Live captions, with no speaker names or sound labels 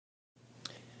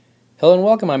Hello and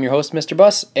welcome, I'm your host Mr.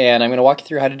 Bus, and I'm going to walk you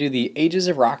through how to do the Ages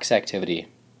of Rocks activity.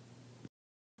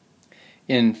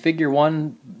 In Figure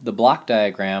 1, the block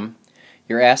diagram,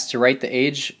 you're asked to write the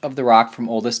age of the rock from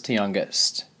oldest to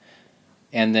youngest.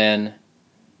 And then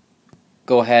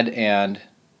go ahead and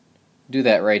do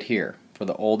that right here, for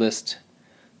the oldest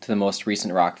to the most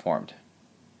recent rock formed.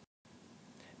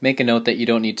 Make a note that you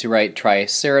don't need to write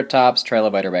Triceratops,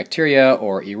 trilobite or bacteria,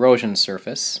 or erosion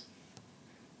surface.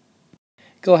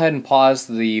 Go ahead and pause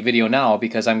the video now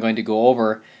because I'm going to go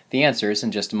over the answers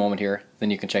in just a moment here, then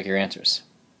you can check your answers.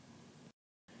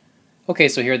 Okay,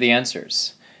 so here are the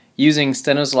answers. Using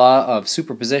Steno's law of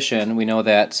superposition, we know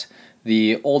that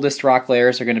the oldest rock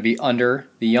layers are going to be under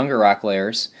the younger rock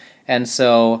layers, and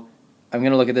so I'm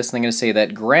going to look at this and I'm going to say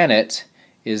that granite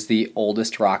is the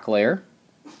oldest rock layer.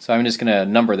 So I'm just going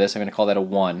to number this, I'm going to call that a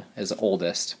 1 as the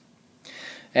oldest.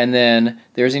 And then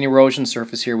there's an erosion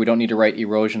surface here, we don't need to write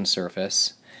erosion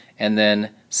surface. And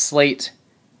then slate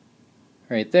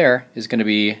right there is going to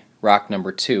be rock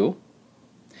number 2.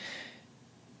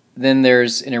 Then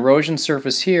there's an erosion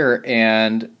surface here,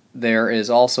 and there is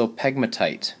also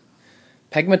pegmatite.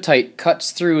 Pegmatite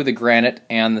cuts through the granite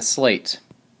and the slate.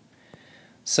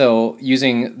 So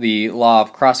using the law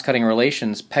of cross-cutting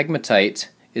relations, pegmatite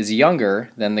is younger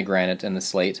than the granite and the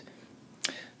slate.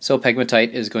 So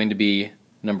pegmatite is going to be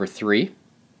number 3.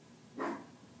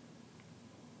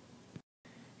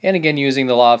 And again, using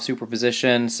the law of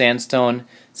superposition, sandstone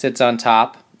sits on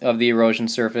top of the erosion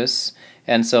surface,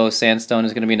 and so sandstone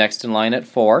is going to be next in line at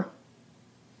 4.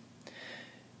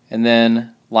 And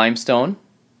then limestone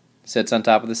sits on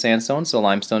top of the sandstone, so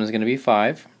limestone is going to be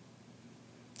 5.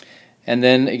 And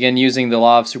then again, using the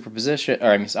law of superposition,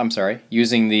 or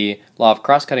using the law of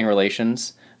cross-cutting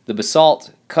relations, the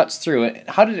basalt cuts through it.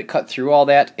 How did it cut through all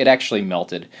that? It actually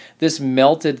melted. This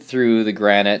melted through the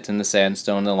granite and the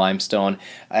sandstone and the limestone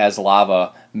as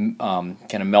lava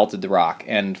kind of melted the rock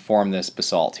and formed this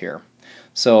basalt here.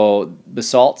 So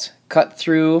basalt cut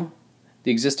through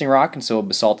the existing rock, and so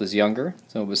basalt is younger.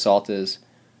 So basalt is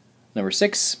number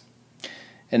 6.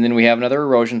 And then we have another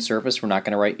erosion surface. We're not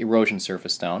going to write erosion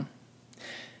surface down.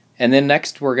 And then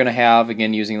next we're going to have,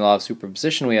 again using the law of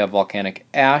superposition, we have volcanic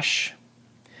ash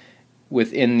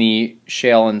within the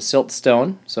shale and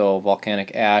siltstone. So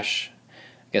volcanic ash,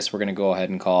 I guess we're going to go ahead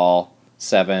and call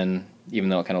 7, even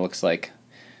though it kind of looks like,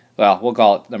 well, we'll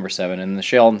call it number 7. And the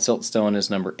shale and siltstone is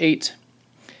number 8.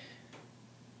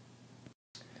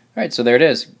 Alright, so there it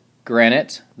is.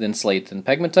 Granite, then slate, then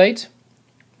pegmatite.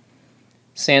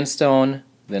 Sandstone,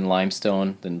 then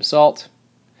limestone, then basalt.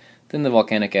 Then the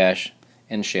volcanic ash,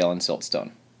 and shale and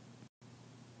siltstone.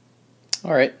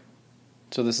 Alright,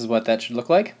 so this is what that should look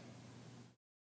like.